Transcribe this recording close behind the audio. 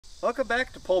Welcome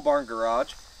back to Pole Barn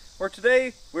Garage, where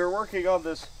today we're working on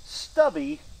this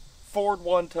stubby Ford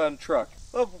 1-ton truck.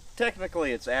 Well,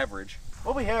 technically it's average.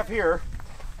 What we have here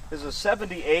is a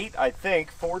 78, I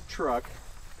think, Ford truck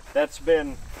that's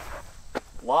been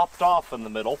lopped off in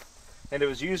the middle, and it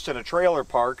was used in a trailer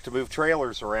park to move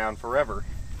trailers around forever.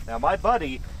 Now my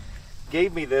buddy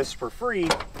gave me this for free,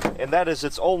 and that is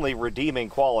its only redeeming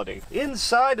quality.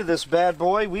 Inside of this bad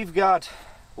boy, we've got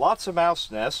lots of mouse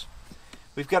nests.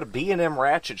 We've got a B&M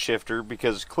ratchet shifter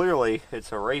because clearly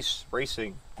it's a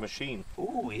racing machine.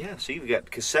 Ooh, yeah, see, we've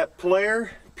got cassette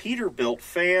player, Peterbilt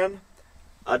fan,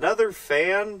 another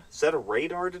fan. Is that a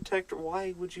radar detector?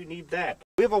 Why would you need that?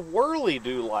 We have a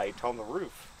whirly-do light on the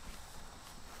roof.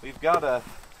 We've got a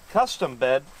custom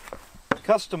bed,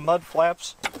 custom mud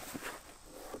flaps.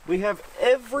 We have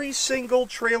every single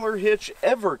trailer hitch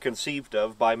ever conceived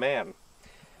of by man.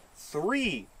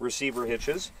 3 receiver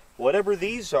hitches, whatever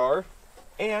these are,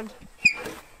 and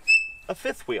a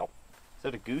 5th wheel. Is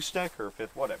that a gooseneck or a 5th?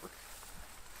 Whatever.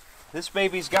 This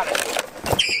baby's got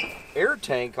an air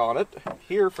tank on it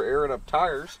here for airing up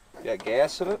tires. Got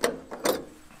gas in it.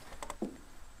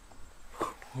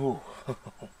 Ooh,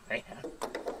 man.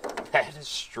 That is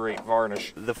straight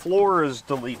varnish. The floor is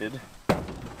deleted.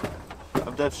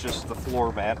 That's just the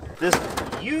floor mat. This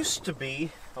used to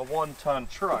be a 1-ton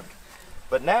truck,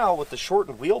 but now with the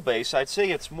shortened wheelbase, I'd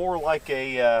say it's more like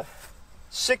a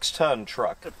 6-ton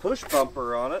truck. A push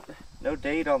bumper on it, no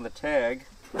date on the tag.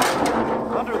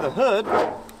 Under the hood,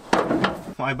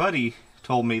 my buddy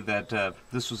told me that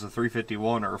this was a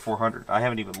 351 or a 400. I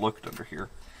haven't even looked under here.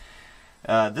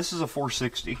 This is a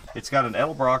 460. It's got an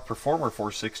Edelbrock Performer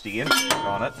 460 intake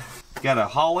on it. Got a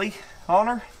Holly on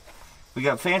her. We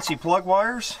got fancy plug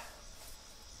wires.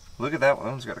 Look at that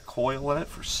one. It's got a coil in it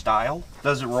for style.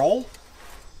 Does it roll?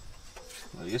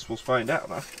 I guess we'll find out,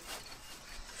 huh?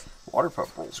 Water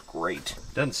pump rolls great.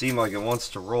 Doesn't seem like it wants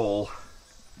to roll.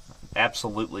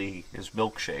 Absolutely is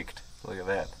milkshaked. Look at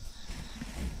that.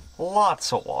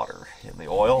 Lots of water in the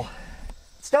oil.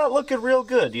 It's not looking real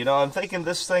good. You know, I'm thinking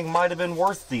this thing might have been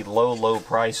worth the low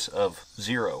price of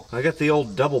 0. I got the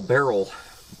old double barrel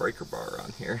breaker bar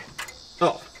on here.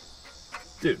 Oh.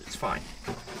 Dude, it's fine.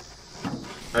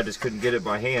 I just couldn't get it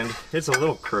by hand. It's a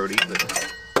little cruddy,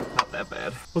 but not that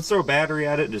bad. Let's throw a battery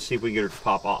at it and just see if we can get her to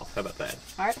pop off. How about that?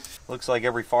 Alright. Looks like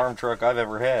every farm truck I've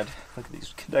ever had. Look at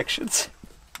these connections.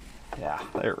 Yeah,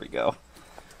 there we go.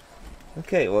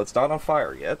 Okay, well, it's not on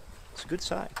fire yet. It's a good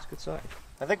sign. It's a good sign.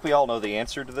 I think we all know the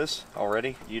answer to this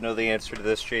already. You know the answer to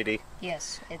this, JD?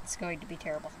 Yes, it's going to be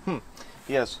terrible.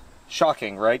 Yes.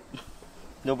 Shocking, right?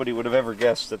 Nobody would have ever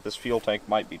guessed that this fuel tank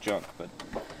might be junk, but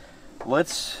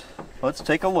let's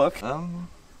take a look.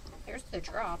 Here's the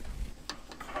drop.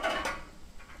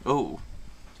 Oh.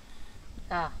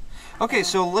 Okay,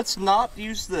 so let's not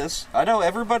use this. I know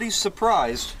everybody's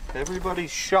surprised.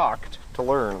 Everybody's shocked to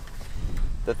learn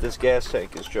that this gas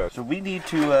tank is junk. So we need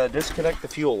to disconnect the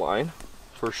fuel line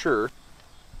for sure.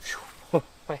 Oh,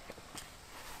 man.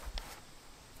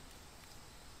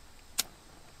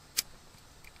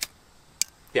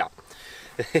 Yeah,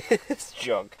 it's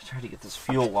junk. Try to get this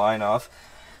fuel line off.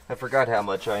 I forgot how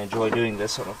much I enjoy doing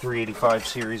this on a 385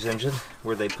 series engine,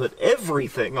 where they put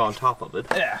everything on top of it.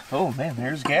 Yeah. Oh man,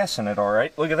 there's gas in it, all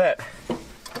right. Look at that.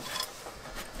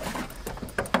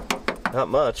 Not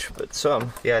much, but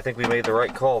some. Yeah, I think we made the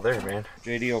right call there, man.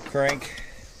 JD will crank.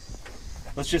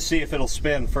 Let's just see if it'll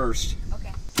spin first.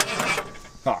 Okay.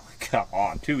 Oh, come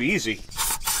on, too easy.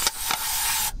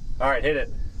 All right, hit it.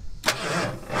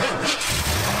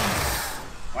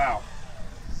 Wow.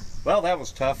 Well, that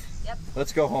was tough. Yep.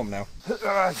 Let's go home now.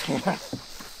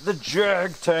 The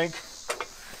jag tank.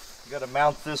 You gotta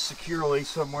mount this securely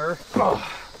somewhere. Oh,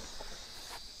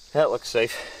 that looks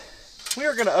safe. We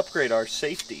are gonna upgrade our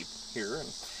safety here and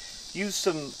use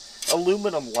some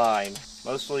aluminum line,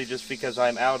 mostly just because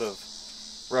I'm out of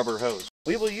rubber hose.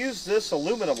 We will use this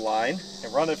aluminum line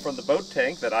and run it from the boat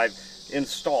tank that I've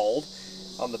installed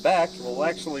on the back. We'll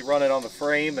actually run it on the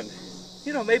frame, and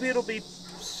you know, maybe it'll be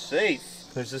safe.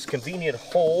 There's this convenient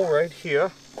hole right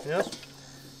here. Yes.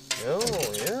 Oh,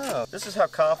 yeah. This is how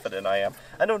confident I am.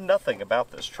 I know nothing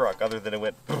about this truck other than it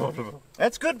went...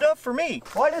 That's good enough for me.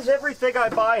 Why does everything I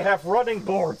buy have running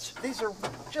boards? These are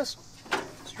just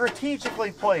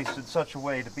strategically placed in such a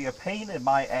way to be a pain in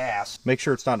my ass. Make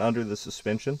sure it's not under the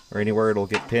suspension or anywhere it'll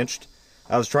get pinched.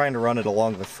 I was trying to run it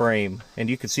along the frame, and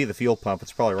you can see the fuel pump.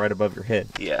 It's probably right above your head.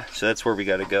 Yeah, so that's where we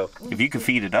got to go. If you can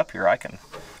feed it up here, I can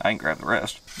grab the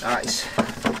rest. Nice.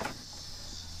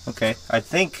 Okay, I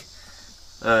think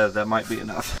that might be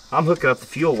enough. I'm hooking up the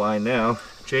fuel line now.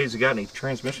 Jay's got any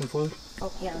transmission fluid?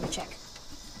 Oh, yeah, let me check.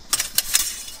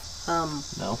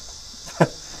 No?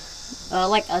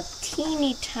 Like a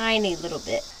teeny tiny little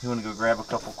bit. You want to go grab a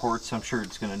couple quarts? I'm sure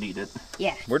it's going to need it.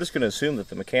 Yeah. We're just going to assume that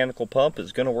the mechanical pump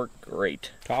is going to work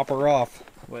great. Top her off.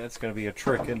 Well, that's going to be a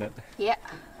trick, isn't it? Yeah.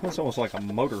 It's almost like a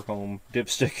motorhome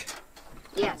dipstick.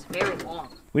 Yeah, it's very long.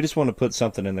 We just want to put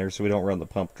something in there so we don't run the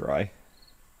pump dry.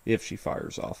 If she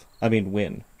fires off. I mean,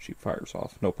 when she fires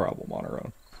off. No problem on her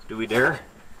own. Do we dare?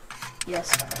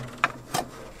 Yes.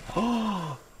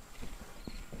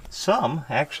 Some,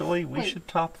 actually. We should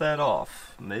top that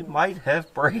off. It might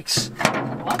have brakes.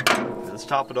 What? Let's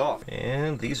top it off.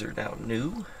 And these are now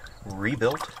new,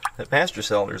 rebuilt. That master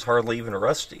cylinder is hardly even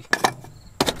rusty.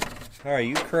 Alright,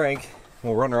 you crank.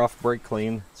 We'll run her off brake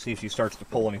clean, see if she starts to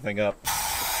pull anything up.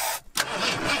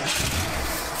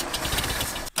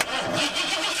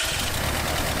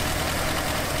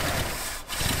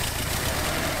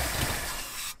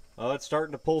 Oh, it's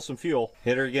starting to pull some fuel.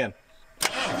 Hit her again.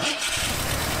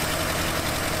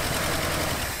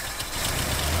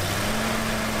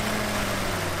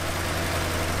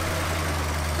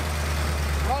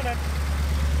 Running.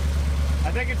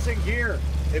 I think it's in gear.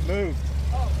 It moved.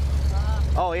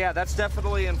 Oh yeah, that's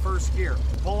definitely in first gear.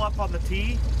 Pull up on the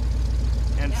T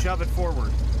and shove it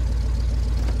forward.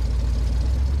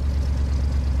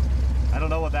 I don't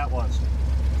know what that was.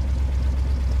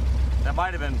 That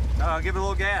might have been, give it a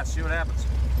little gas, see what happens.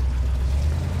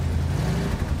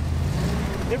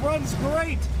 It runs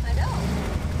great. I know.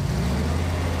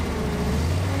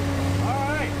 All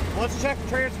right, let's check the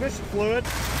transmission fluid.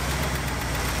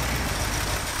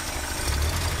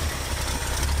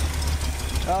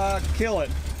 Kill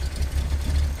it.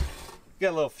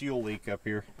 Got a little fuel leak up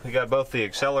here. We got both the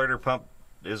accelerator pump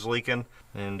is leaking,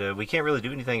 and we can't really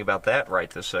do anything about that right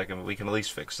this second, but we can at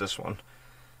least fix this one.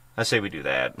 I say we do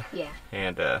that. Yeah.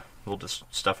 And we'll just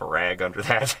stuff a rag under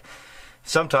that.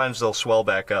 Sometimes they'll swell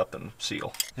back up and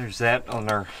seal. There's that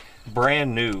on our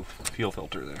brand new fuel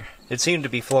filter there. It seemed to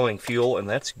be flowing fuel, and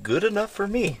that's good enough for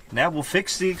me. Now we'll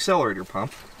fix the accelerator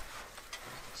pump.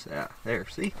 So, there,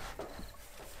 see?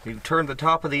 We've turned the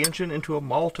top of the engine into a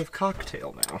Molotov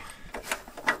cocktail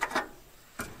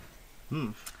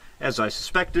now. As I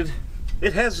suspected,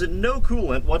 it has no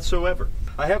coolant whatsoever.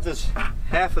 I have this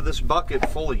half of this bucket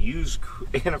full of used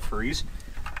antifreeze.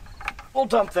 We'll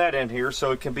dump that in here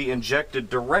so it can be injected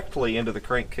directly into the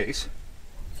crankcase.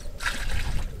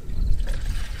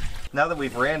 Now that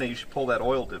we've ran it, you should pull that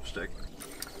oil dipstick.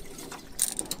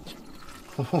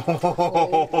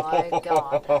 Oh my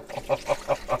god.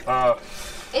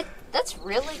 That's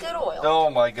really good oil. Oh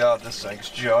my god, this thing's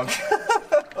junk.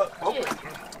 Dude.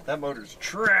 That motor's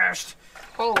trashed.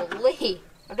 Holy.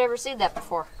 I've never seen that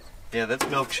before. Yeah, that's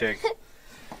milkshake.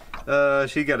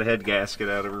 She got a head gasket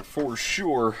out of her for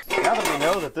sure. Now that we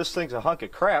know that this thing's a hunk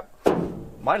of crap,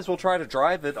 might as well try to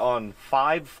drive it on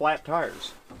 5 flat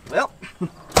tires. Well,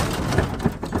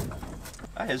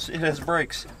 it has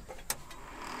brakes.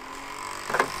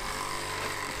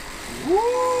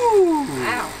 Woo!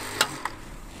 Wow.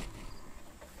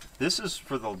 This is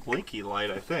for the blinky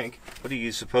light, I think. What do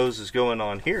you suppose is going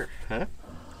on here, huh?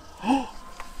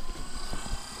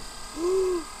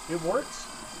 It works?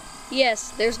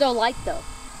 Yes, there's no light though.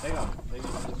 Hang on. Maybe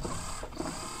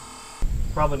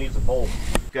probably needs a bulb.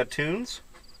 Got tunes?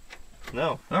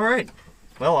 No. All right.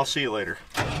 Well, I'll see you later.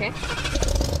 Okay.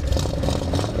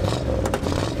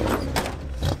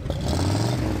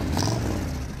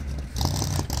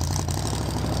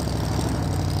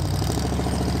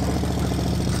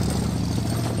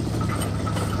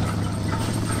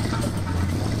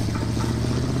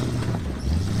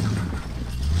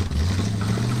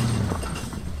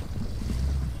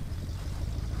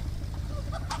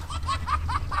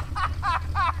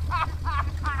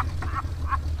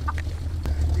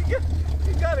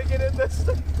 You gotta get in this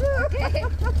thing. Okay.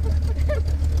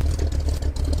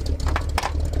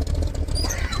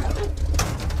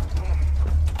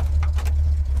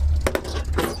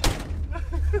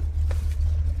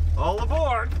 All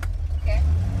aboard. Okay.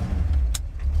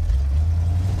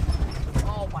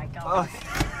 Oh my god.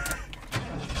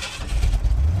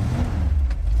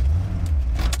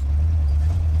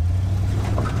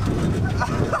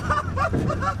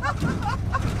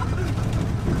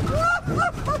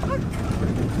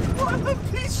 What a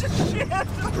piece of shit!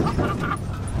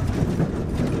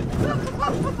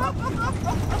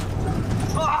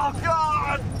 Oh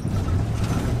God!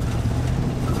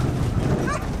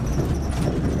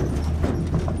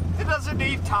 It doesn't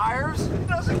need tires. It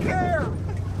doesn't care.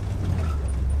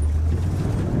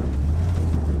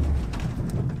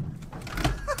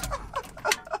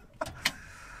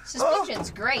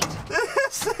 Suspension's great.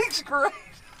 This thing's great.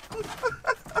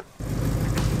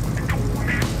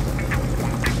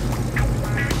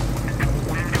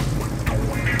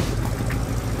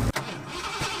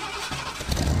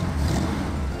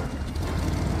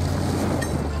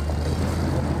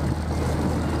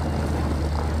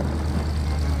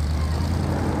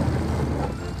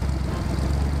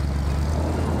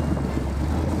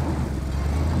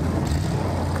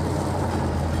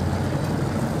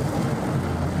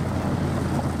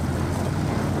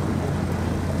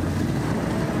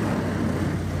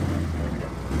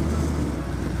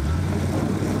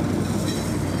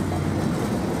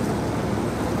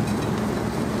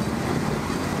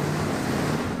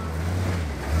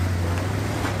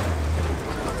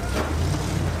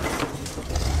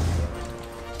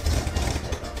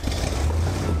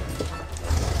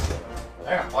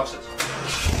 Watch this.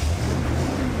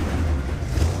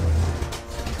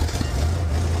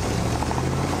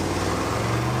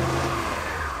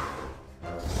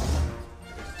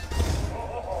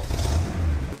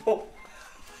 Oh.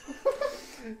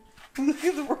 Look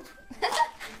at the rubber.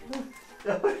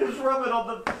 Just rub it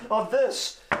on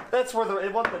this. That's where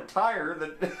it wasn't the tire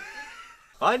that.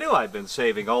 I knew I'd been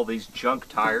saving all these junk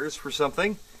tires for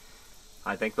something.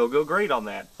 I think they'll go great on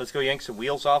that. Let's go yank some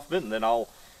wheels off of it, and then I'll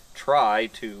try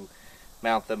to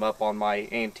mount them up on my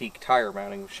antique tire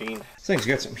mounting machine. This thing's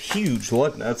got some huge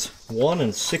lug nuts. 1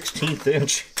 1/16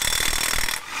 inch.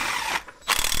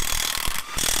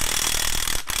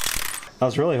 I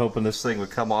was really hoping this thing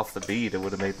would come off the bead. It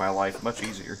would have made my life much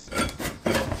easier.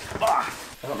 I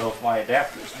don't know if my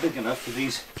adapter is big enough for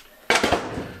these.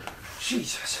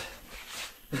 Jesus.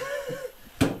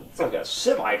 It's like a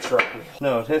semi-truck.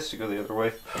 No, it has to go the other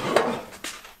way.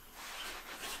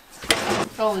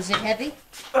 Oh, is it heavy?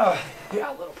 Yeah,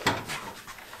 a little.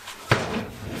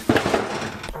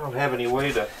 I don't have any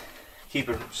way to keep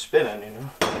it from spinning, you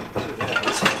know.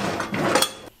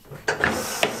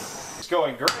 It's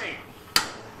going great.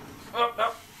 Oh,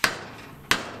 no.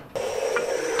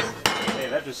 Hey,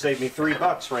 that just saved me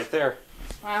 $3 right there.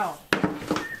 Wow.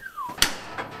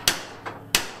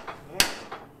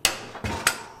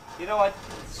 You know, I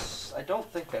don't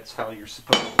think that's how you're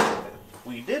supposed to do it.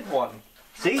 We did one.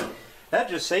 See? That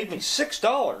just saved me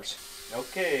 $6.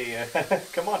 Okay,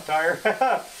 come on, tire.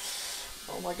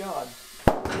 Oh my God.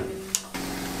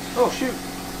 Oh shoot,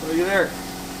 look at there.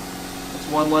 That's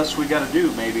one less we gotta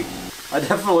do, maybe. I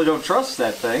definitely don't trust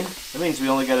that thing. That means we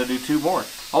only gotta do 2 more.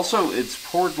 Also, it's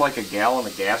poured like a gallon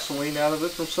of gasoline out of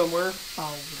it from somewhere.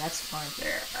 Oh, that's fun.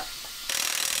 There.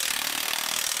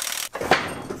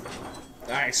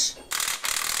 Nice.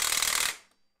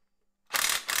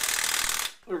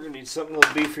 We're gonna need something a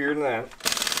little beefier than that.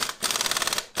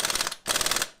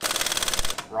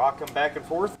 Rock them back and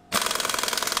forth.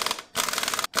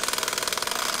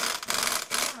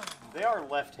 They are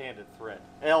left-handed thread.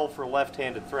 L for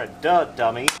left-handed thread. Duh,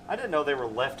 dummy. I didn't know they were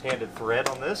left-handed thread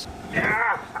on this.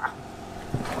 Ah!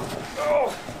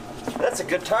 Oh, that's a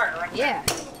good tire right there. Yeah.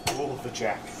 Oh, the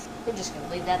jack. We're just gonna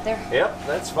leave that there. Yep,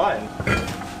 that's fine.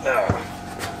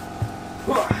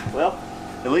 Well,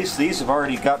 at least these have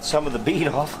already got some of the bead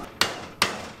off.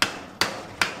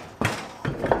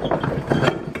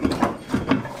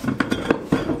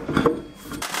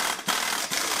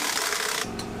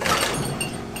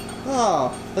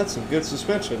 Oh, that's some good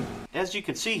suspension. As you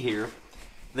can see here,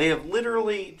 they have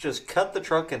literally just cut the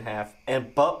truck in half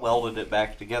and butt welded it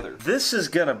back together. This is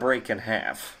gonna break in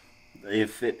half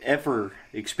if it ever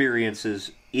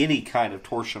experiences any kind of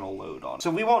torsional load on it. So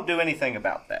we won't do anything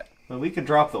about that. But we can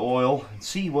drop the oil and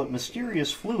see what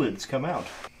mysterious fluids come out.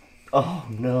 Oh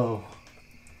no.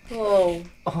 Oh.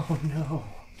 Oh no.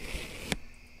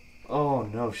 Oh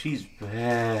no, she's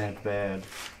bad.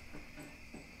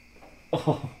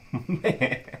 Oh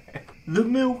man. The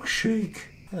milkshake.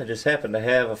 I just happen to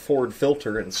have a Ford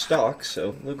filter in stock,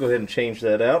 so we'll go ahead and change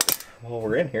that out while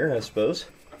we're in here, I suppose.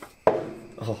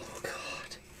 Oh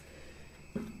God.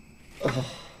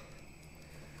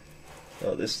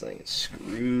 Oh, this thing is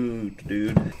screwed,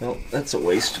 dude. Well, that's a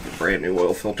waste of a brand new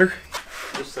oil filter.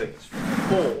 This thing is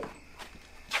full.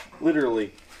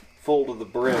 Literally full to the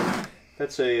brim.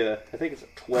 That's a, I think it's a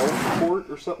 12 quart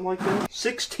or something like that.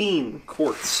 16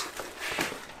 quarts.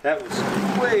 That was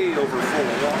way over full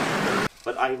of water.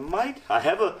 But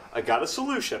I got a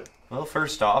solution. Well,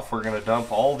 first off, we're gonna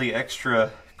dump all the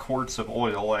extra quarts of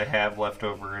oil I have left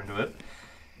over into it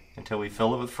until we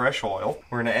fill it with fresh oil.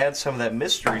 We're gonna add some of that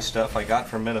mystery stuff I got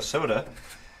from Minnesota.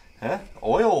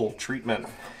 Oil treatment.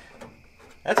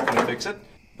 That's gonna fix it.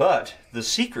 But the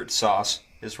secret sauce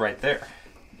is right there.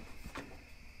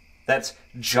 That's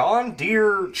John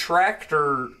Deere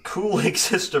tractor cooling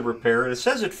system repair. It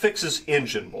says it fixes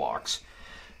engine blocks.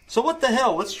 So what the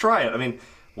hell? Let's try it. I mean,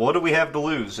 what do we have to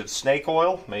lose? It's snake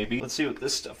oil? Maybe. Let's see what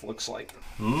this stuff looks like.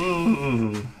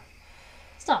 Mmm.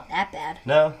 It's not that bad.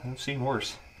 No, I've seen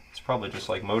worse. It's probably just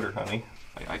like motor honey.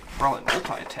 I could probably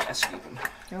multitask even.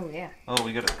 Oh, yeah. Oh,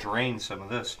 we gotta drain some of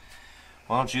this.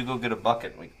 Why don't you go get a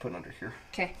bucket and we can put it under here.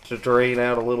 Okay. To drain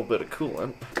out a little bit of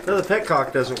coolant. Now the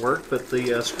petcock doesn't work, but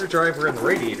the screwdriver and the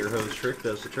radiator hose trick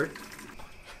does the trick.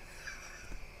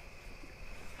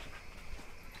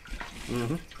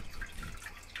 Mm-hmm.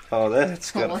 Oh,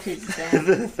 that's gonna... What is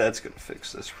that? That's gonna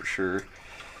fix this for sure.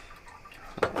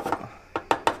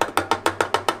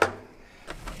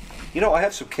 You know, I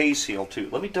have some K-Seal too.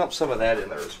 Let me dump some of that in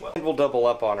there as well. We'll double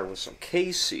up on her with some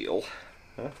K-Seal.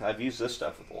 I've used this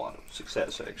stuff with a lot of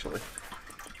success, actually.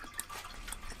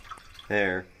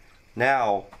 There.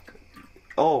 Now,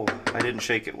 Oh, I didn't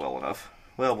shake it well enough.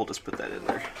 Well, we'll just put that in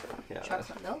there. Yeah.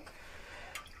 Chocolate milk?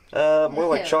 More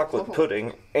like chocolate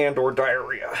pudding and or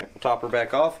diarrhea. Top her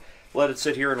back off. Let it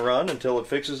sit here and run until it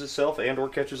fixes itself and or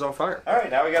catches on fire. Alright,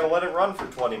 now we gotta let it run for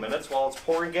 20 minutes while it's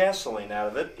pouring gasoline out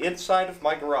of it inside of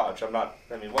my garage. What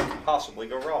could possibly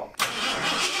go wrong?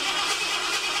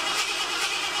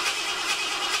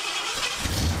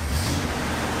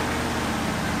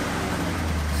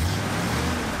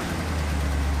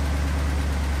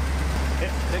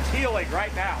 It's healing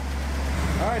right now.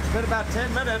 Alright, it's been about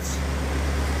 10 minutes.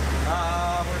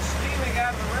 We're steaming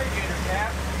out of the radiator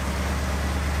cap.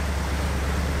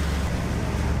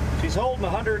 She's holding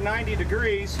 190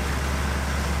 degrees.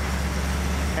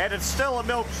 And it's still a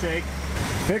milkshake.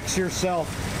 Fix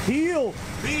yourself. Heal.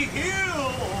 Be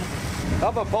healed.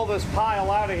 I'm gonna pull this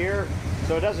pile out of here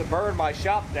so it doesn't burn my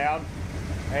shop down.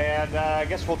 And I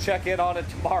guess we'll check in on it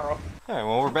tomorrow. Alright,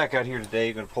 well, we're back out here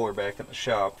today. Gonna pull her back in the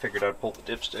shop. Figured I'd pull the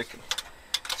dipstick and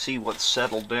see what's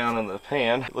settled down in the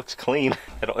pan. It looks clean.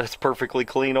 It's perfectly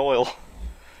clean oil.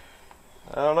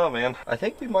 I don't know, man. I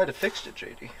think we might have fixed it,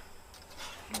 JD.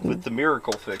 With the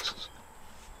miracle fixes.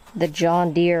 The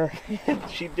John Deere.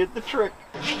 She did the trick.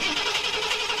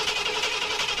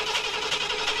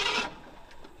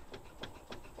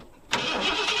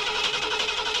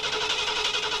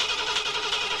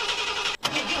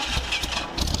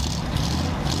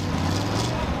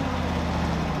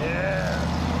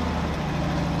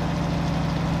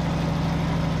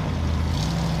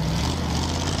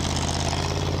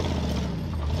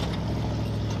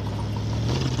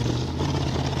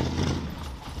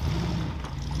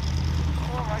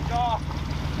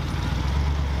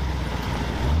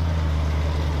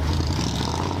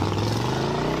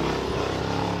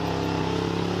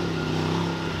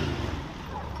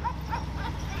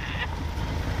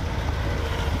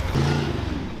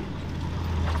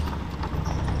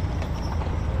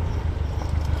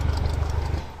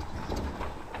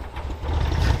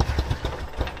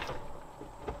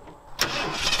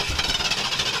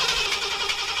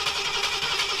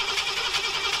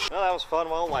 Well, that was fun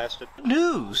while it lasted.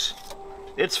 News!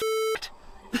 It's f***ed.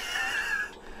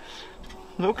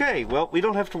 Okay, well, we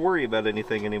don't have to worry about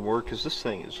anything anymore because this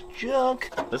thing is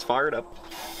junk. Let's fire it up.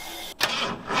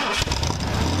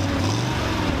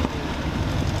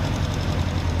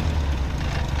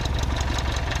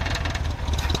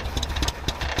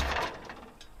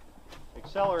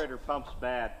 Accelerator pump's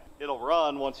bad. It'll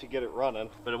run once you get it running,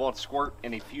 but it won't squirt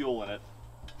any fuel in it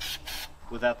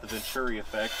without the Venturi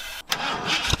effect.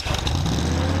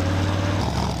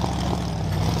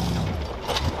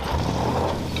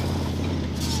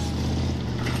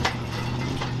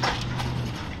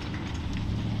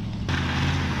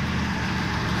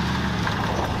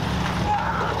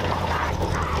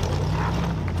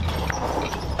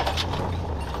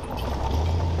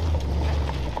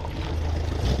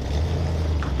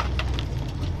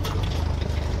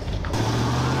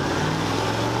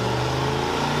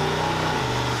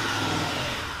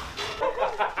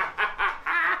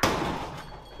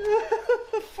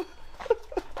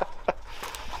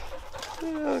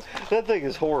 That thing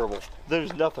is horrible.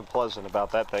 There's nothing pleasant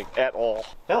about that thing at all.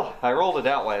 Well, I rolled it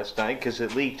out last night because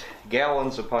it leaked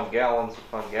gallons upon gallons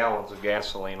upon gallons of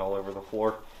gasoline all over the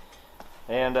floor.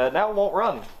 And now it won't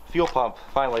run. Fuel pump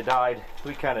finally died.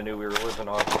 We kind of knew we were living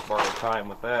on borrowed time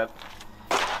with that.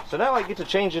 So now I get to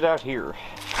change it out here.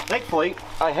 Thankfully,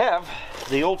 I have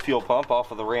the old fuel pump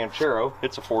off of the Ranchero.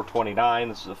 It's a 429,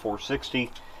 this is a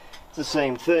 460. It's the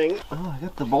same thing. Oh, I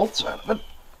got the bolts out of it.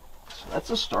 So that's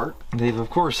a start. They've, of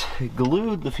course,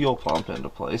 glued the fuel pump into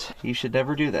place. You should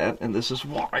never do that, and this is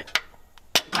why.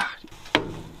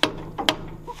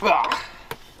 I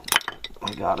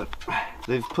got it.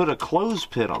 They've put a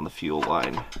clothespin on the fuel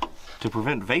line to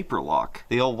prevent vapor lock.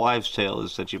 The old wives' tale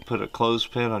is that you put a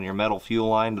clothespin on your metal fuel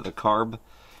line to the carb,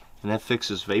 and that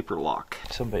fixes vapor lock.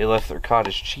 Somebody left their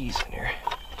cottage cheese in here.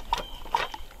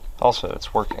 Also,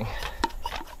 it's working.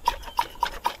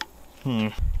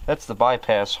 That's the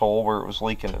bypass hole where it was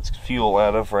leaking its fuel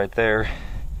out of right there.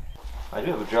 I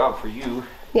do have a job for you,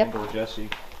 Yep. and or Jesse.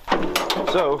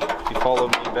 So, if you follow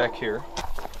me back here,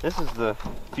 this is the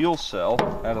fuel cell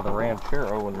out of the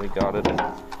Ranchero when we got it.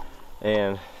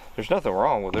 And there's nothing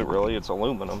wrong with it really, it's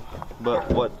aluminum. But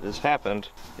what has happened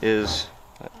is,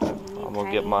 I'm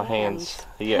gonna get my hands,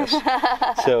 yes.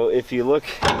 So if you look,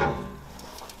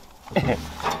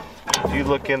 if you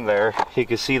look in there, you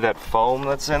can see that foam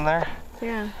that's in there.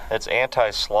 Yeah. That's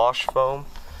anti-slosh foam,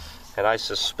 and I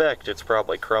suspect it's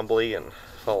probably crumbly and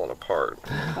falling apart.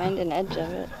 Find an edge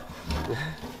of it.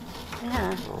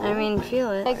 Yeah, I mean, feel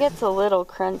it. It gets a little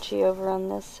crunchy over on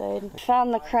this side.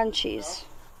 Found the crunchies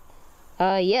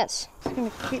Yes. Just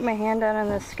gonna keep my hand down in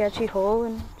this sketchy hole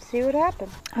and see what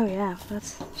happens. Oh yeah,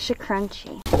 that's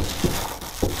crunchy.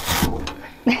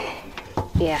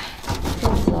 Yeah.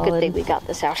 Good thing we got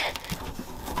this out.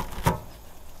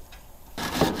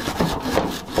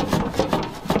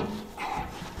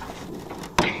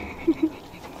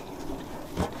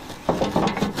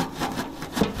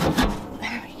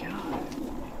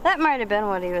 That might have been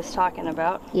what he was talking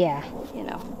about. Yeah. You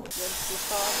know.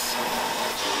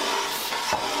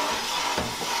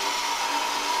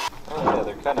 Oh yeah,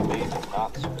 they're kind of made of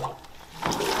knots.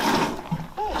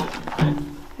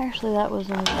 Actually, that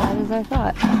wasn't as bad as I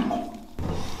thought.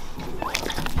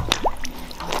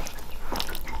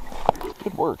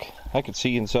 Good work. I can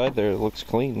see inside there. It looks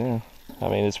clean now. I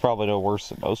mean, it's probably no worse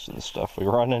than most of the stuff we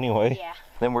run anyway. Yeah.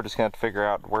 Then we're just gonna have to figure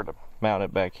out where to mount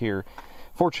it back here.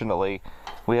 Fortunately,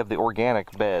 we have the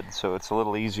organic bed, so it's a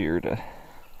little easier to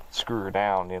screw her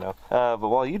down, you know. But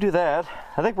while you do that,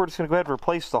 I think we're just gonna go ahead and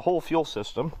replace the whole fuel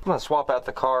system. I'm gonna swap out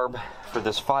the carb for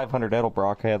this 500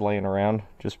 Edelbrock I had laying around,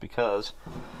 just because.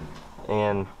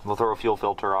 And we'll throw a fuel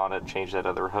filter on it, change that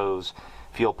other hose,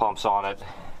 fuel pumps on it,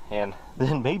 and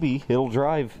then maybe it'll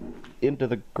drive into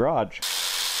the garage.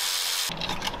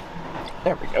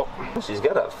 There we go. She's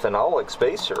got a phenolic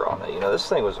spacer on it. You know, this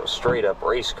thing was a straight up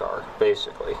race car,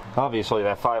 basically. Obviously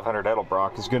that 500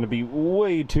 Edelbrock is going to be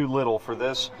way too little for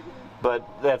this, but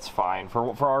that's fine.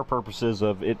 For our purposes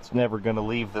of it's never going to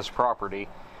leave this property,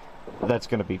 that's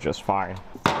going to be just fine.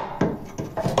 I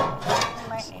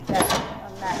might need that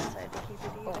on that side to keep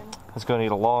it even. It's going to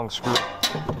need a long screw.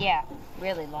 Yeah,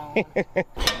 really long.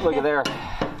 Look at there.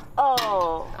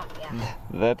 Oh. Yeah.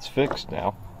 That's fixed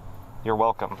now. You're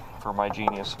welcome for my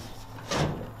genius.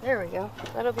 There we go.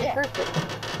 That'll be perfect.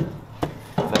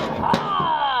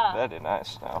 Very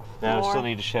nice now. Now I still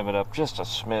need to shim it up just a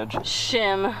smidge.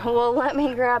 Shim. Well, let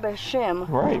me grab a shim.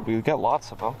 Right, we've got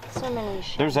lots of them. So many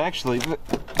shims. There's actually,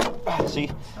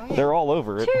 see, they're all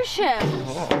over it. 2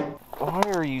 shims. Yeah. Why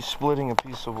are you splitting a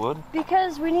piece of wood?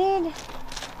 Because we need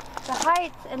the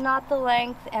height and not the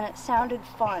length, and it sounded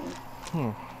fun.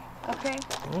 Okay?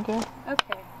 Okay.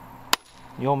 Okay.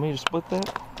 You want me to split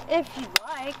that? If you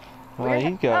like.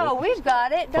 You got it. We've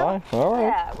got it. Fine. All right.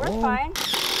 Yeah, we're fine.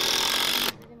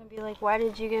 You're gonna be like, why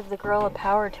did you give the girl a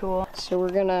power tool? So we're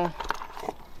gonna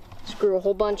screw a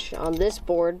whole bunch on this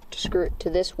board to screw it to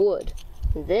this wood.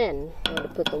 And then I'm gonna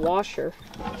put the washer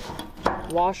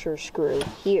screw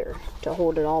here to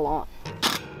hold it all on.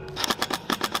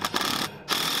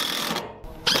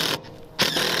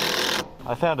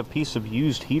 I found a piece of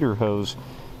used heater hose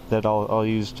that I'll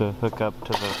use to hook up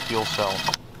to the fuel cell.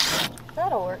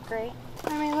 That'll work great.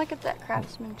 I mean, look at that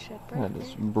craftsmanship right That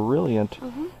is there. brilliant.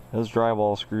 Those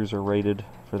drywall screws are rated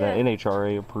for that. Yeah.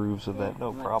 NHRA approves of that,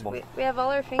 no problem. We have all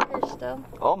our fingers still.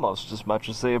 Almost as much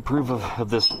as they approve of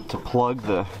this to plug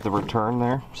the return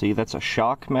there. See, that's a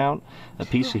shock mount, a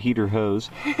piece of heater hose,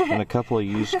 and a couple of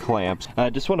used clamps. I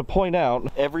just want to point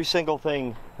out, every single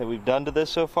thing that we've done to this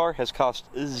so far has cost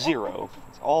 $0.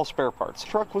 It's all spare parts. The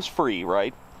truck was free,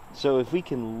 right? So if we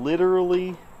can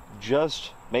literally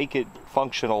just make it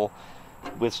functional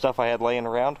with stuff I had laying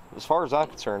around, as far as I'm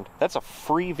concerned, that's a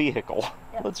free vehicle.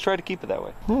 Yep. Let's try to keep it that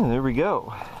way. There we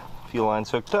go. Fuel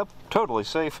line's hooked up, totally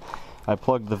safe. I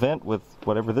plugged the vent with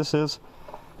whatever this is,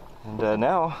 and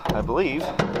now I believe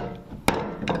we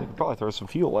can probably throw some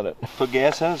fuel in it. Put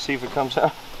gas in it, see if it comes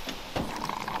out.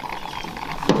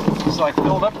 It's like a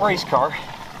filled up race car.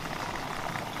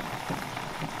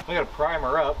 We got to prime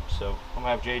her up, so I'm gonna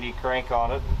have JD crank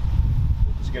on it.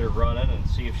 We'll just get her running and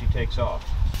see if she takes off.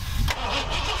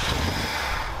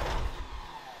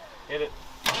 Hit it.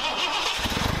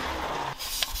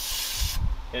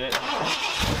 Hit it.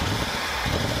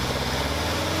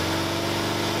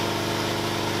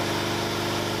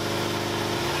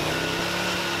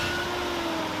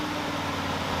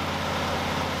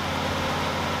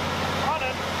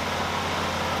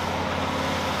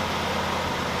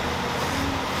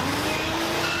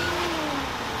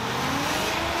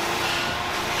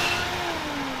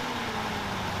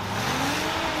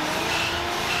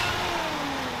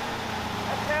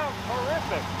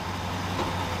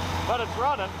 But it's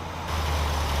running.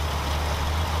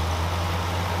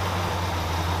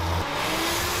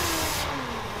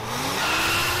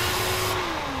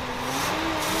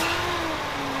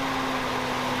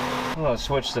 I'm going to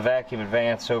switch the vacuum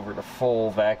advance over to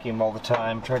full vacuum all the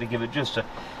time. Try to give it just a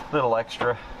little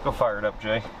extra. Go fire it up,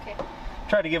 Jay. Okay.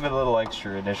 Try to give it a little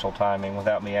extra initial timing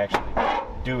without me actually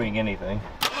doing anything.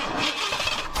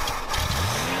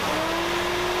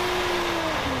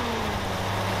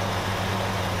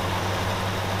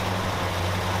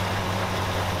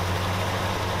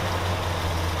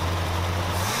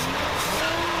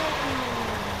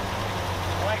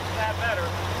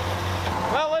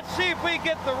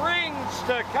 get the rings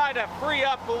to kind of free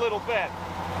up a little bit.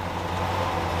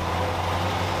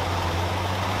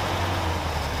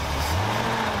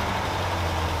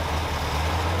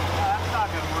 That's not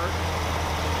gonna work.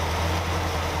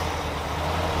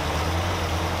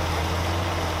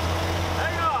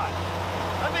 Hang on.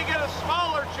 Let me get a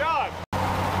smaller jug.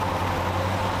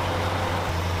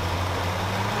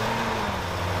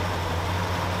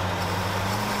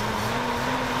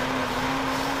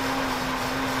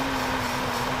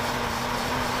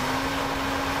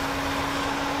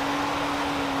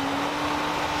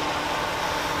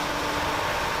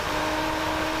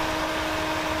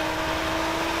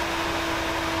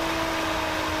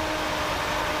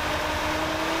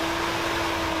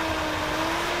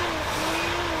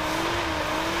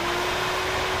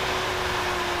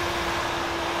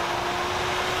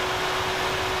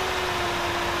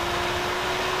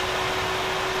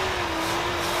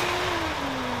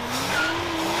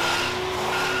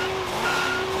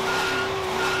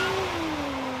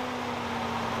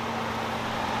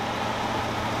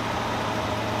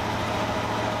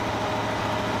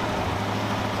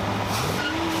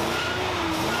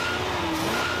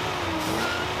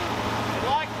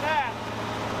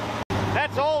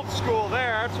 That's old school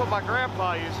there. That's what my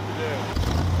grandpa used to do.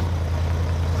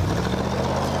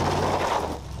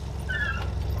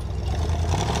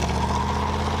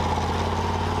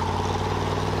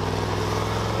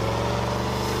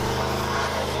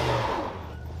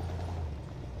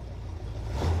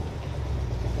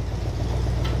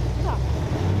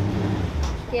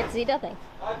 Can't see nothing.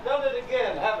 I've done it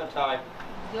again, haven't I?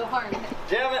 Go hard.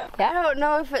 Damn it. I don't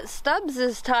know if it's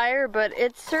Stubbs' tire, but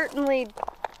it's certainly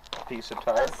Piece of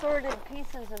tire. assorted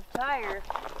pieces of tire.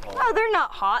 Oh, they're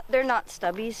not hot. They're not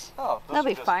Stubbies. Oh, They'll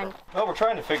be fine. Well, we're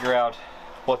trying to figure out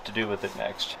what to do with it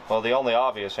next. Well, the only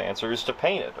obvious answer is to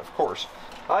paint it, of course.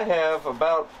 I have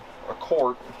about a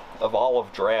quart of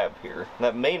olive drab here.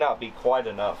 That may not be quite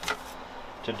enough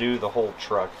to do the whole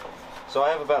truck. So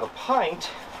I have about a pint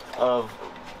of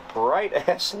bright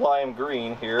ass lime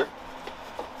green here.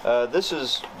 This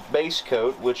is base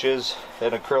coat, which is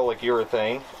an acrylic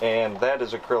urethane, and that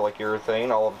is acrylic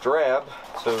urethane, olive drab.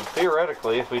 So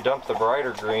theoretically, if we dump the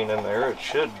brighter green in there, it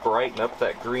should brighten up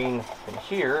that green in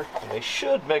here, and they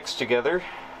should mix together.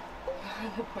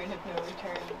 The point of no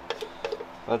return.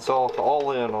 That's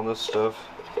all in on this stuff.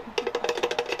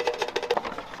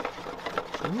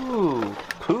 Ooh,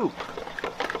 poop.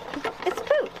 It's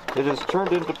poop. It has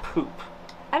turned into poop.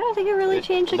 I don't think it really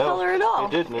changed the no, color at all.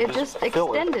 It didn't. It just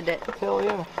extended it. Hell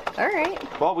yeah. All right.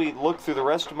 While we look through the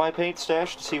rest of my paint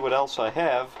stash to see what else I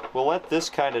have, we'll let this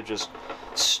kind of just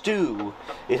stew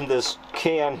in this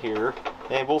can here,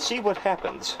 and we'll see what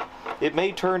happens. It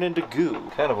may turn into goo.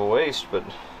 Kind of a waste, but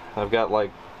I've got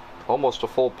like almost a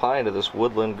full pint of this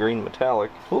woodland green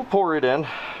metallic. We'll pour it in.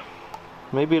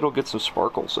 Maybe it'll get some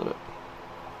sparkles in it.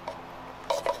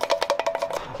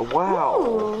 Wow.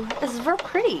 Ooh, it's very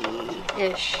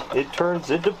pretty-ish. It turns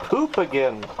into poop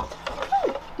again.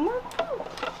 More poop.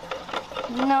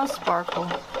 No sparkle.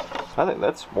 I think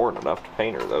that's more than enough to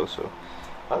paint her though, so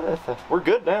we're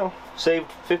good now.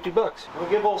 Saved 50 bucks.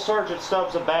 We'll give old Sergeant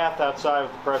Stubbs a bath outside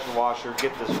with the pressure washer,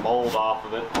 get this mold off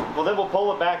of it. Well, then we'll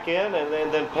pull it back in and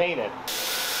then paint it.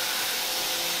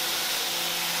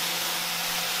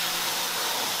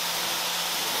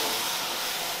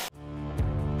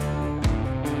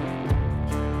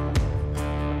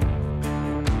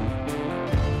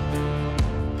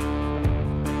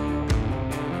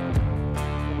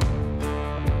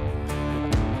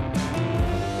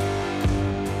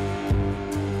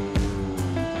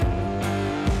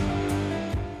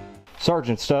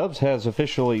 Sergeant Stubbs has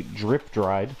officially drip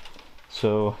dried,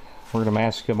 so we're gonna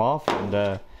mask him off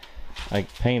and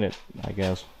paint it, I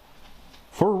guess,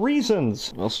 for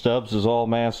reasons. Well, Stubbs is all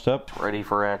masked up, ready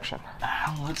for action.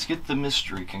 Let's get the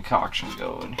mystery concoction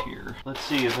going here. Let's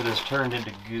see if it has turned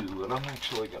into goo, and I'm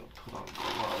actually gonna put on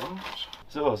gloves.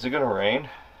 So, is it gonna rain?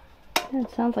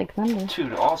 It sounds like thunder.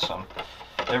 Dude, awesome.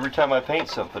 Every time I paint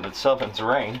something, it summons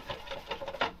rain.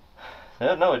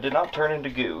 No, it did not turn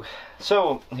into goo.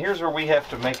 So, here's where we have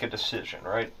to make a decision,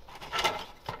 right?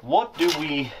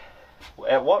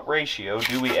 At what ratio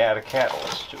do we add a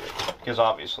catalyst to it? Because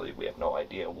obviously we have no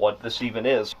idea what this even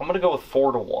is. I'm gonna go with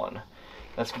 4 to 1.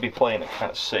 That's gonna be playing it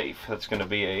kind of safe. That's gonna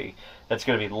be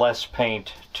less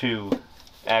paint to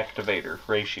activator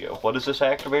ratio. What is this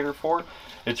activator for?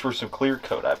 It's for some clear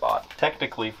coat I bought.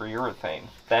 Technically for urethane.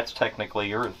 That's technically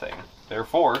urethane.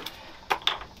 Therefore,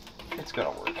 it's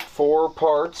gonna work. 4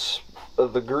 parts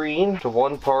of the green to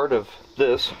 1 part of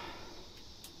this.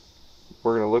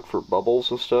 We're gonna look for bubbles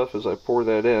and stuff as I pour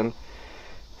that in.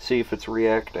 See if it's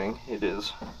reacting. It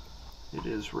is. It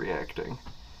is reacting.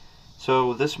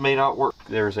 So this may not work.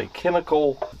 There's a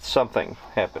chemical something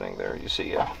happening there, you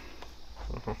see.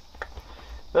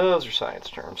 Those are science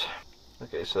terms.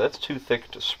 Okay, so that's too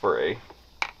thick to spray.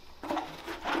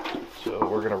 So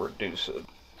we're gonna reduce it.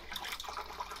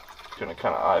 Gonna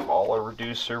kind of eyeball a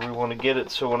reducer. We want to get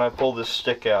it so when I pull this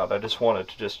stick out, I just want it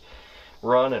to just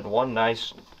run in one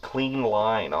nice clean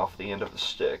line off the end of the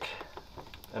stick.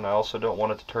 And I also don't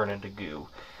want it to turn into goo.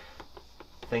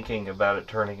 Thinking about it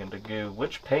turning into goo,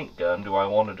 which paint gun do I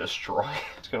want to destroy?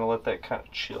 It's gonna let that kind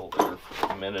of chill there for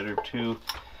a minute or two.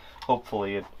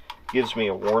 Hopefully it gives me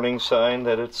a warning sign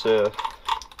that it's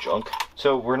junk.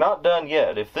 So we're not done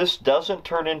yet. If this doesn't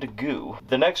turn into goo,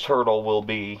 the next hurdle will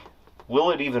be,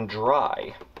 will it even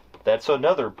dry? That's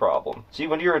another problem. See,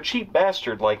 when you're a cheap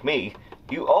bastard like me,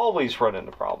 you always run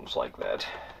into problems like that.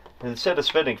 And instead of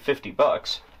spending 50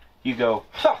 bucks, you go,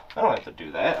 huh, I don't have to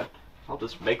do that. I'll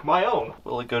just make my own.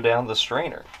 Will it go down the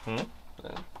strainer?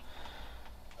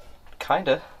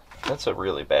 Kinda. That's a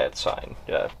really bad sign.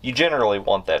 You generally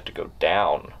want that to go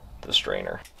down the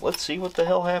strainer. Let's see what the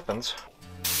hell happens.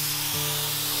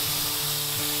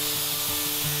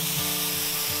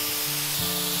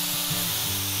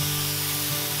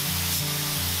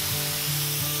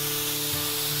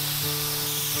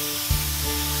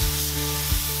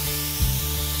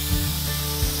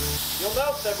 You'll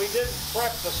note that we didn't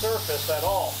prep the surface at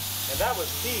all, and that was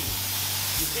key.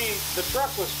 You see, the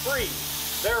truck was free,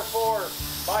 therefore,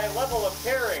 my level of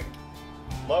caring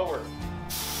lowered.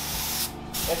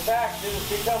 In fact, it has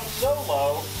become so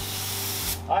low,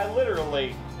 I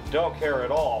literally don't care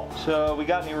at all. So, we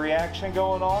got any reaction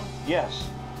going on? Yes.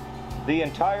 The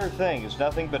entire thing is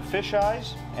nothing but fish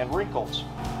eyes and wrinkles.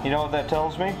 You know what that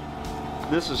tells me?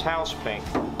 This is house paint.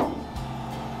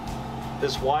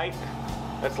 This white,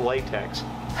 that's latex.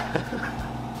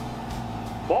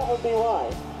 That would be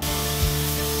why.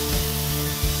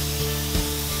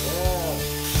 Yeah.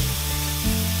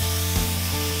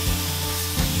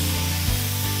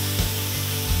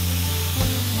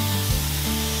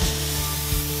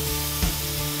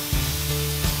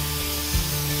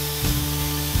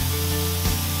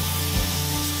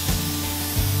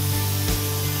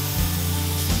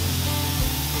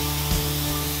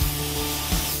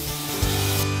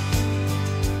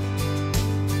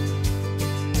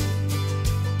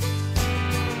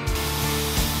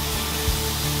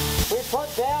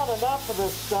 Put down enough of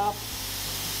this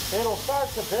stuff, it'll start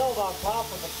to build on top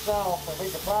of itself, and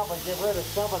we can probably get rid of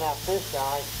some of that fish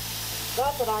eye.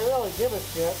 Not that I really give a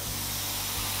shit,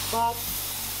 but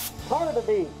part of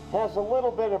me has a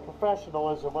little bit of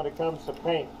professionalism when it comes to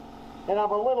paint, and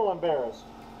I'm a little embarrassed.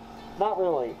 Not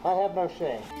really. I have no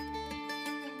shame.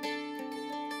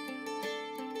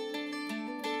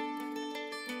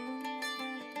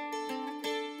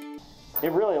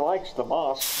 It really likes the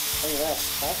moss. Look at that,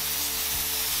 huh?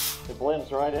 It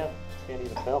blends right in. Can't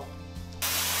even tell.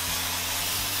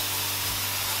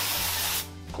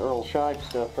 Earl Scheib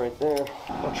stuff right there.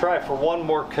 We'll try it for one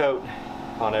more coat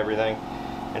on everything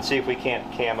and see if we can't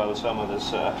camo some of this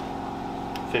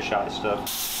fisheye stuff.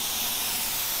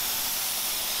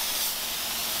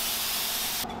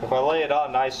 If I lay it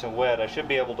on nice and wet, I should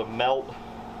be able to melt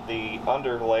the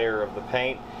under layer of the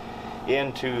paint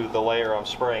into the layer I'm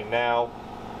spraying now,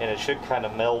 and it should kind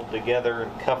of meld together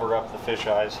and cover up the fish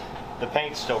eyes. The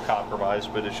paint's still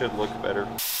compromised, but it should look better.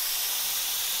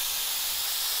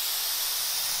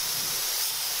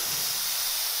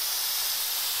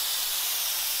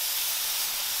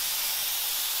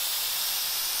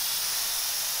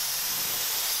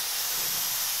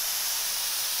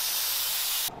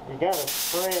 You gotta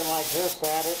spray it like this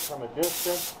at it from a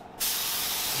distance.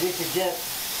 You could get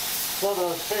some of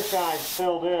those fish eyes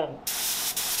filled in.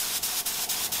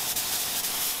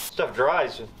 Stuff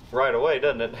dries right away,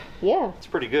 doesn't it? Yeah. It's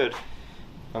pretty good.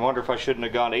 I wonder if I shouldn't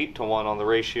have gone 8-to-1 on the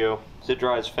ratio. It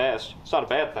dries fast. It's not a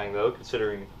bad thing though,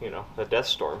 considering, you know, a death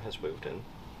storm has moved in.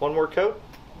 One more coat,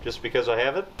 just because I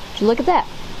have it. Look at that.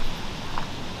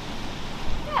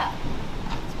 Yeah,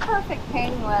 it's perfect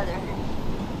painting weather.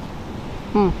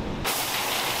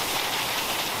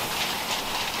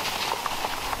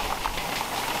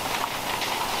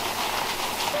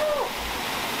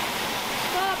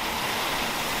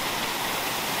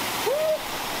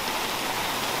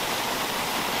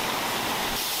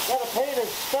 Got a painted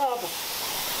stub.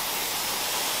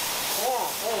 Yeah,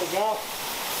 there we go.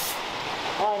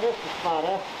 Oh, this is fun,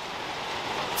 huh?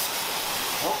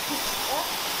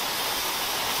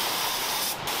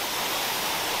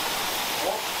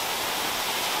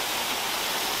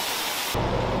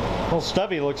 Well,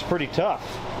 Stubby looks pretty tough.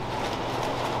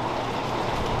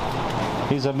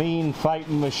 He's a mean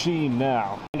fighting machine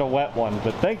now. And a wet one,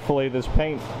 but thankfully this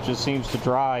paint just seems to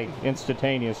dry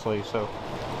instantaneously, so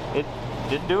it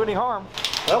didn't do any harm.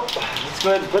 Well, let's go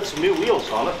ahead and put some new wheels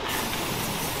on it.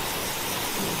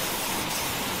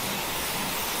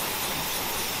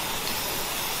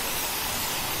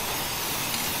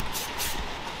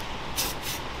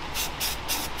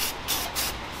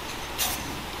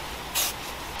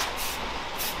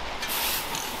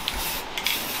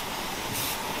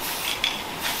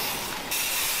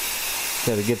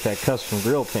 Got to get that custom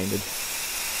grill painted.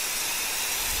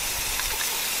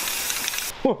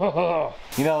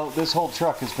 You know, this whole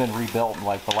truck has been rebuilt in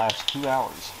like the last 2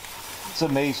 hours. It's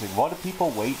amazing. What do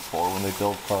people wait for when they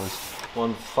build cars?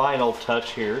 One final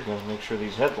touch here. Gonna make sure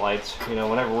these headlights, you know,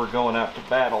 whenever we're going out to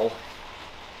battle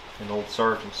in old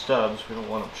Sergeant Stubbs, we don't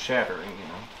want them shattering, you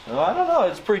know. So I don't know,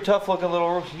 it's a pretty tough looking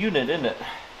little unit, isn't it?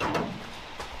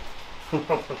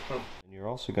 And you're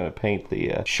also gonna paint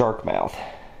the shark mouth.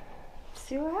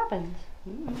 See what happens.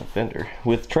 The fender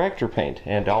with tractor paint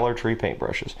and Dollar Tree paint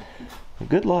brushes.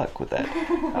 Good luck with that.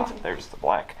 Oh, there's the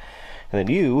black. And then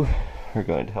you are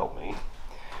going to help me.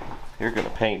 You're going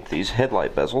to paint these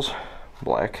headlight bezels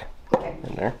black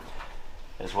in there,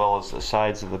 as well as the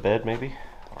sides of the bed, maybe,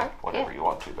 or whatever you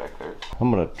want to back there.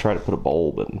 I'm going to try to put a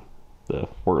bulb in the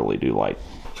whirly-do light.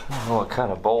 I don't know what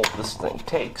kind of bulb this thing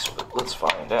takes, but let's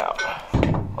find out.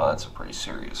 Well, that's a pretty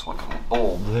serious looking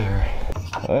bulb there.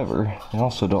 However, they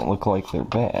also don't look like they're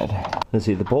bad. Let's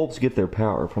see, the bulbs get their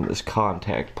power from this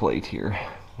contact plate here.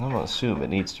 I'm going to assume it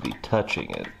needs to be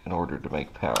touching it in order to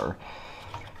make power.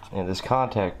 And this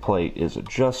contact plate is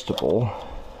adjustable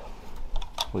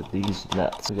with these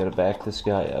nuts. We got to back this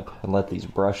guy up and let these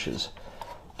brushes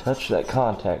touch that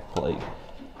contact plate.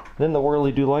 Then the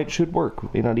whirly-do light should work. We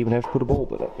may not even have to put a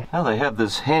bulb in it. Now they have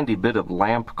this handy bit of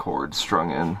lamp cord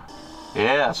strung in.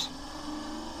 Yes.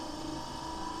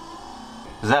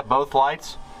 Is that both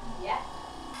lights? Yeah.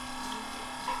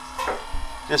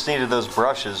 Just needed those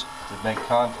brushes to make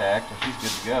contact and she's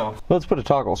good to go. Let's put a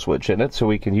toggle switch in it so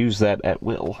we can use that at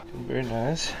will. Very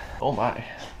nice. Oh my.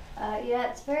 Yeah,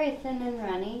 it's very thin and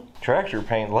runny. Tractor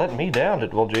paint letting me down.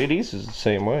 Well, JD's is the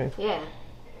same way.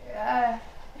 Yeah.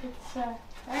 It's,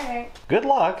 alright. Good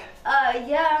luck.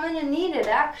 Yeah, I'm gonna need it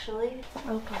actually.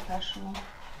 Real professional.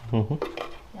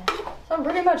 Yeah. So I'm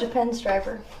pretty much a pen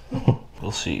striper.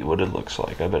 We'll see what it looks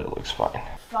like. I bet it looks fine.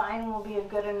 Fine will be a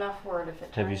good enough word if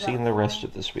it turns out. Have you seen the rest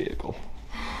of this vehicle?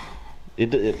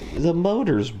 The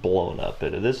motor's blown up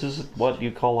in it. This is what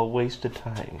you call a waste of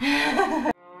time.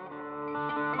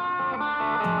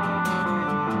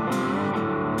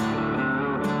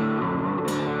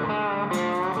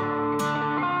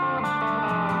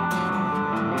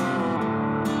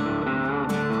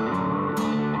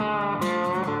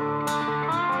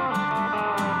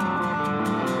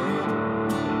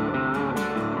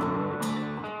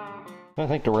 I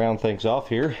think to round things off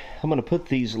here, I'm going to put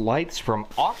these lights from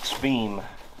Auxbeam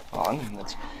on.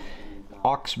 That's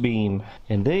Auxbeam,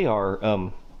 and they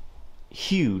are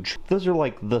huge. Those are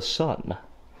like the sun.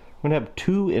 We're going to have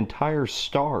 2 entire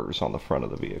stars on the front of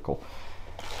the vehicle.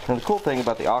 And the cool thing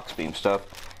about the Auxbeam stuff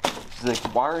is the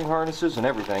wiring harnesses and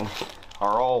everything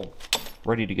are all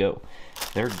ready to go.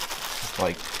 They're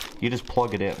like, you just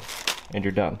plug it in and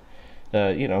you're done.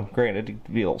 You know, granted, it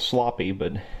can be a little sloppy,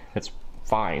 but it's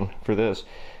fine for this.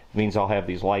 It means I'll have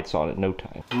these lights on in no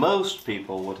time. Most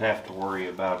people would have to worry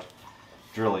about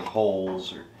drilling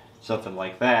holes or something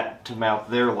like that to mount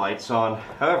their lights on.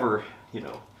 However, you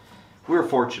know, we're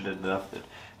fortunate enough that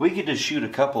we could just shoot a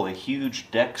couple of huge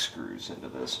deck screws into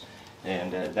this,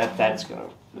 and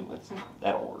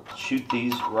that'll work. Shoot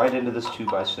these right into this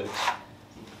 2x6.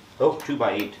 Oh,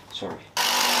 2x8, sorry.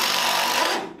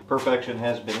 Perfection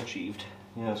has been achieved.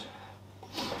 Yes.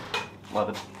 Love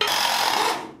it.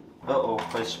 Uh-oh,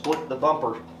 I split the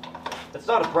bumper. It's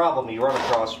not a problem you run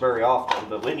across very often,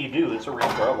 but when you do, it's a real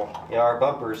problem. Yeah, our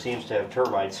bumper seems to have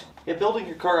termites. Yeah, building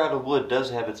your car out of wood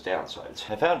does have its downsides.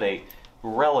 I found a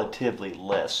relatively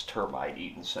less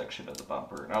termite-eaten section of the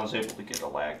bumper, and I was able to get a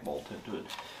lag bolt into it.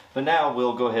 But now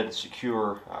we'll go ahead and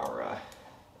secure our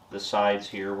the sides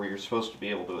here where you're supposed to be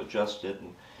able to adjust it.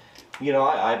 And you know,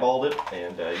 I eyeballed it,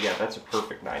 and yeah, that's a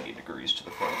perfect 90 degrees to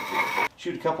the front of the vehicle.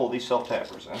 Shoot a couple of these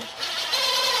self-tappers in.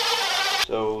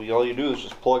 So all you do is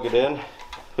just plug it in,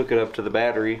 hook it up to the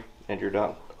battery, and you're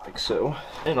done, like so.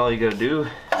 And all you gotta do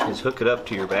is hook it up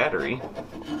to your battery,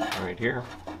 right here.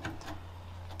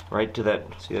 Right to that,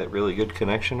 see that really good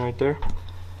connection right there?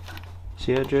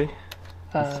 See that, Jay?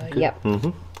 Yep.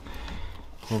 Mm-hmm.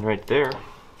 And right there,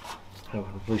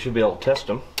 we should be able to test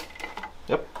them.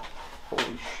 Yep. Holy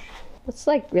shit. It's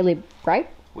like really bright.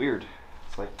 Weird.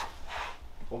 It's like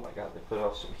Oh my god, they put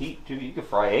off some heat too. You can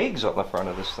fry eggs on the front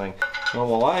of this thing. Well,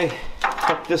 while I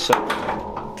hook this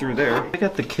up through there, I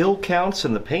got the kill counts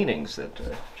and the paintings that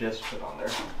Jess put on there.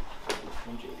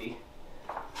 And JD.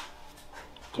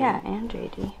 Yeah, and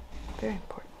JD. Very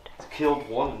important. It's killed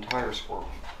one entire squirrel.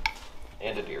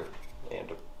 And a deer.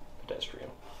 And a pedestrian.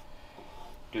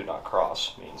 Do not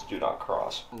cross means do not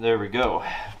cross. There we go.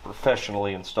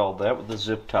 Professionally installed that with the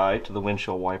zip tie to the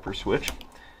windshield wiper switch.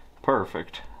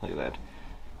 Perfect. Look at that.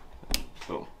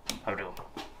 Boom. How do?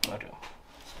 How do?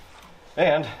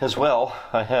 And as well,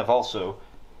 I have also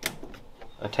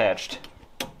attached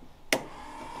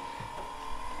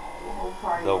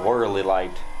the whirly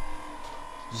light.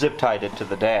 Zip tied it to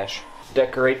the dash.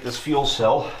 Decorate this fuel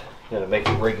cell. Gotta make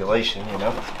it regulation, you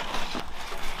know.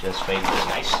 Just made this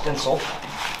nice stencil.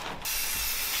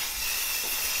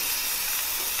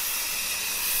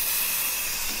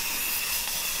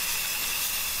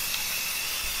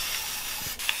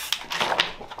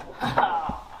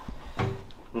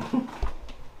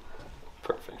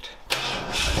 Perfect.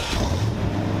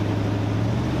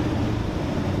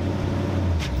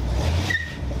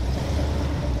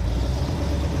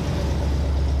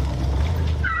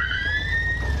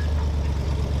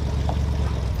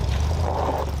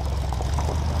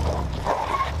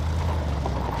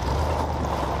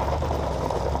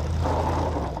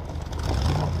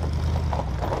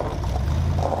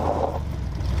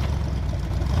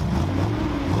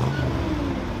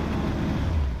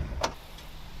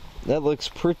 That looks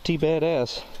pretty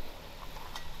badass.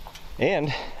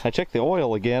 And I checked the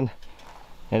oil again,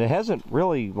 and it hasn't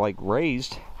really like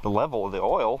raised the level of the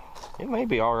oil. It may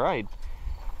be all right.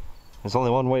 There's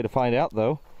only one way to find out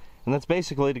though, and that's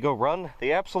basically to go run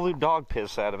the absolute dog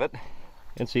piss out of it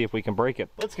and see if we can break it.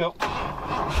 Let's go. In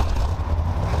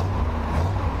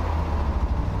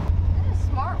a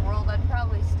smart world, I'd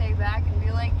probably stay back and be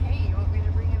like, hey, you want me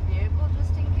to bring a vehicle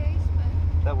just in case?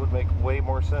 But That would make way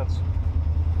more sense.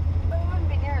 it wouldn't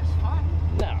be near as fun.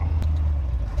 No.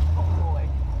 Oh boy.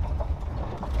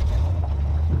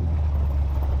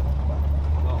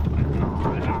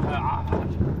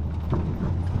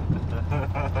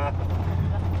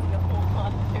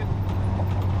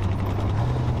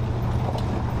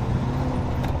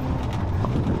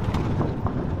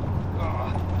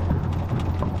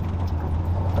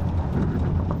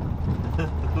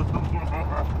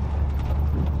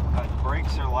 The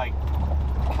brakes are like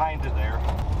kind of there.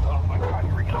 Oh my god,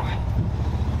 here we go.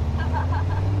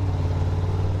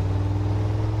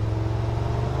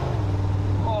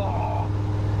 Oh,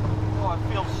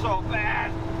 I feel so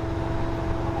bad.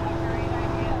 What a great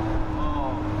idea.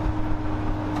 Oh.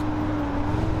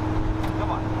 Come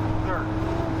on, third.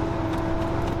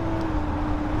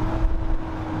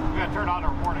 We gotta turn on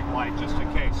our warning light just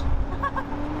in case.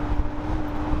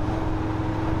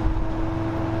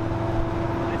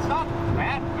 It's not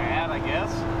that bad, I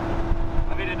guess.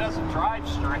 I mean, it doesn't drive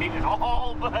straight at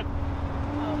all, but...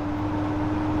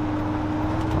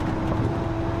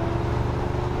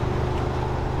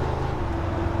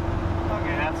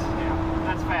 Okay,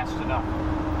 that's fast enough.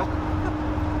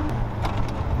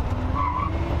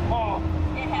 Oh!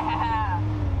 Yeah.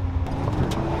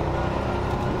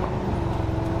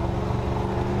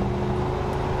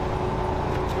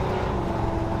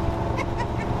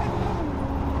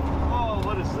 Oh,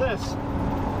 what is this?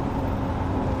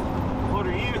 What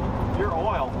are you? You're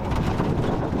oil.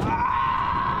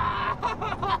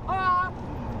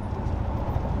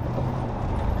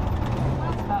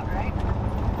 That's about right.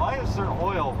 Why is there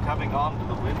oil coming onto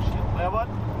the windshield? You know what?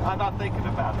 I'm not thinking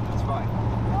about it. It's fine.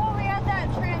 Well, we had that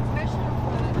transmission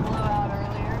fluid blow out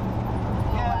earlier.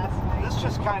 Yeah, Last night. this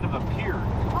just kind of appeared.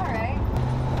 All right.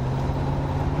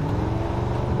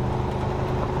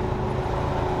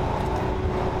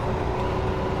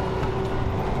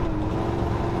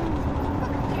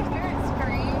 Did you hear it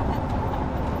scream?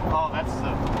 Oh, that's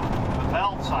the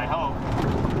belts, I hope.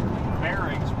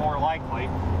 Bearings, more likely.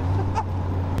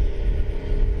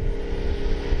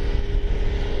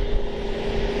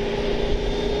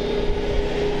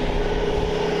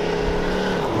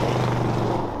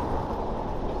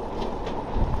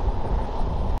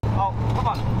 Oh, come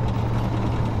on.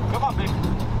 Come on, baby.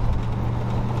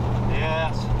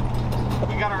 Yes.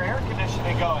 We got our air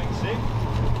conditioning going, see?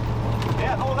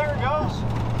 Yeah, oh, there it goes.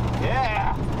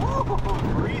 Yeah. Woo,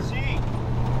 greasy.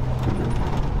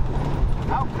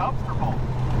 How comfortable.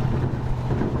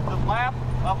 The lap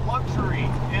of luxury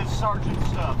is Sergeant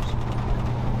Stubbs.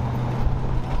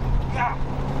 Yeah,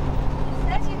 You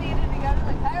said you needed to go to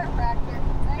the chiropractor.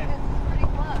 I think this is pretty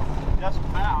close. just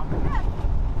about. Yeah.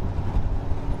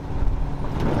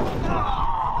 Ah.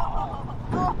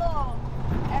 Oh,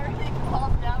 everything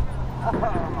falls down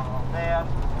really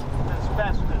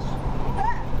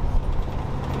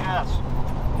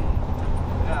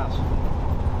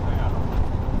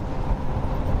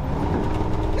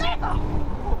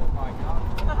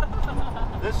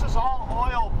This is all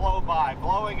oil blow-by,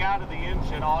 blowing out of the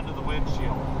engine onto the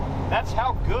windshield. That's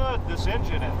how good this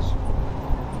engine is.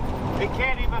 It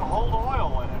can't even hold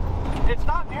oil in it. It's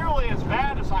not nearly as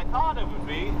bad as I thought it would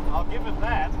be, I'll give it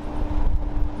that.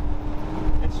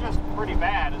 It's just pretty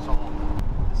bad is all.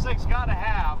 This thing's got to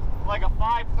have like a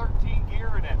 513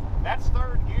 gear in it. That's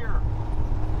third gear.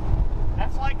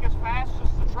 That's like as fast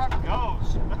as the truck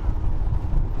goes.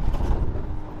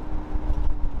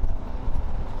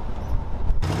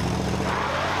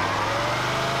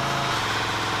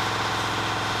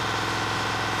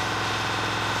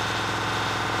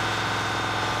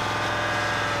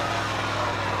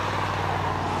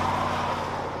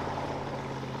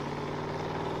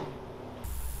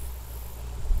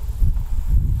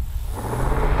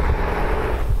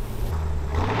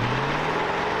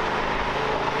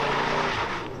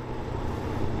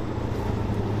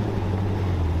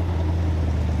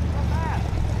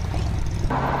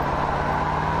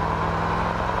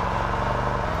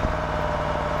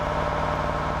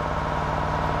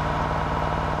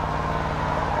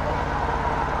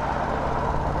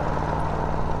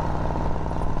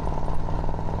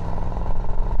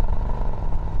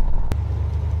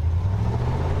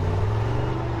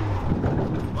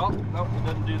 Nope, it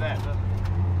doesn't do that, does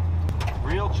it?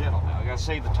 Real gentle now. I gotta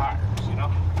save the tires, you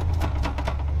know?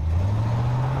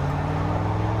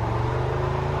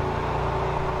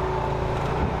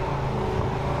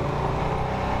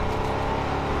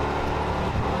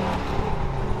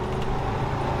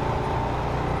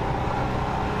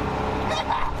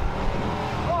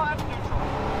 Oh, that's neutral.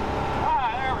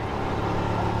 Ah, there we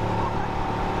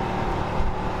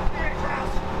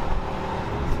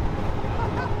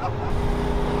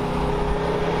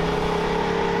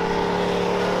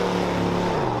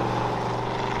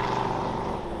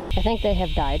I think they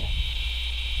have died.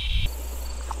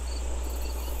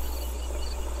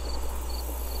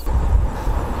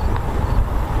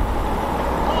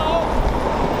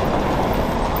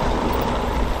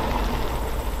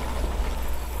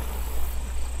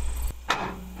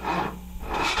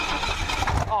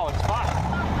 Oh, it's fine.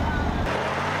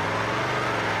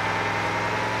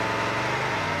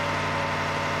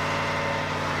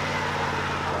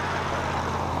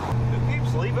 Who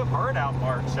keeps leaving burnout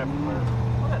marks everywhere?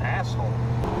 What an asshole.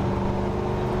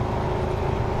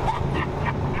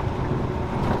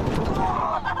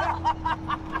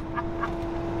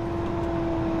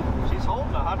 She's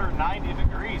holding 190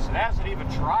 degrees. It hasn't even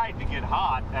tried to get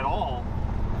hot at all.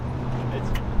 It's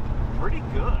pretty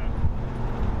good.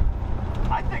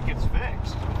 I think it's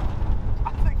fixed.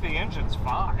 I think the engine's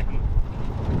fine.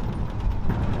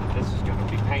 This is gonna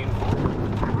be painful.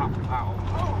 Ow, ow.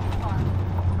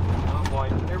 Oh boy,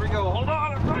 here we go. Hold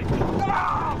on, I'm right.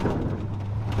 Ah!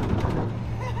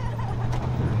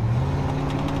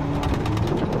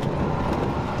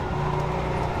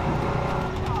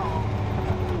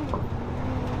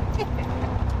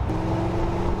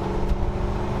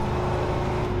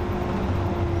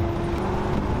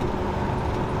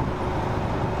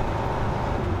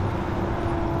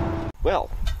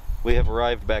 Well, we have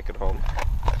arrived back at home.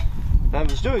 I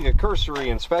was doing a cursory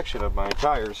inspection of my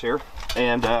tires here,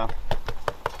 and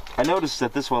I noticed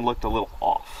that this one looked a little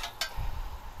off.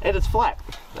 And it's flat.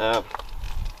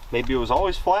 Maybe it was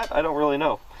always flat, I don't really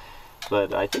know.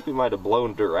 But I think we might have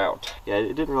blown her out. Yeah,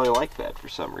 it didn't really like that for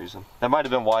some reason. That might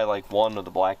have been why like one of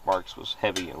the black marks was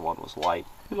heavy and one was light.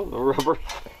 The rubber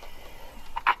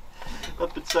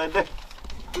up inside there.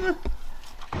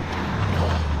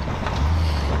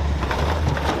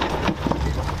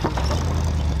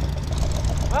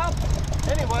 Well,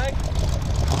 anyway,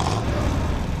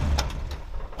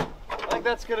 I think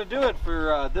that's going to do it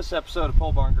for this episode of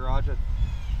Pole Barn Garage.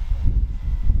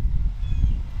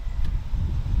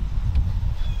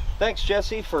 Thanks,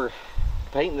 Jesse, for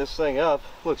painting this thing up.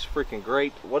 Looks freaking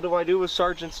great. What do I do with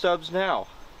Sergeant Stubbs now?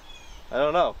 I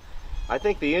don't know. I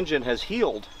think the engine has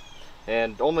healed,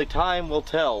 and only time will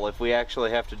tell if we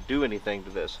actually have to do anything to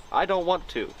this. I don't want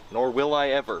to, nor will I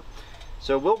ever.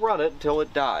 So we'll run it until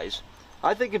it dies.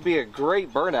 I think it'd be a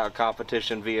great burnout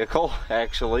competition vehicle,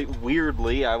 actually.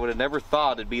 Weirdly, I would have never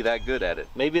thought it'd be that good at it.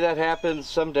 Maybe that happens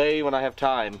someday when I have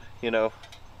time, you know.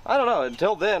 I don't know.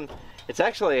 Until then, it's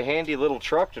actually a handy little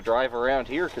truck to drive around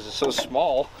here because it's so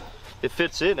small. It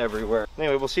fits in everywhere.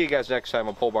 Anyway, we'll see you guys next time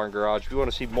on Pole Barn Garage. If you want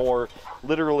to see more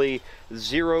literally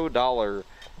 $0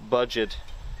 budget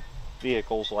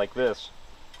vehicles like this,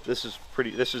 this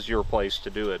is your place to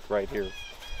do it right here.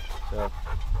 So,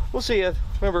 we'll see you.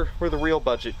 Remember, we're the Real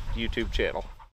Budget YouTube channel.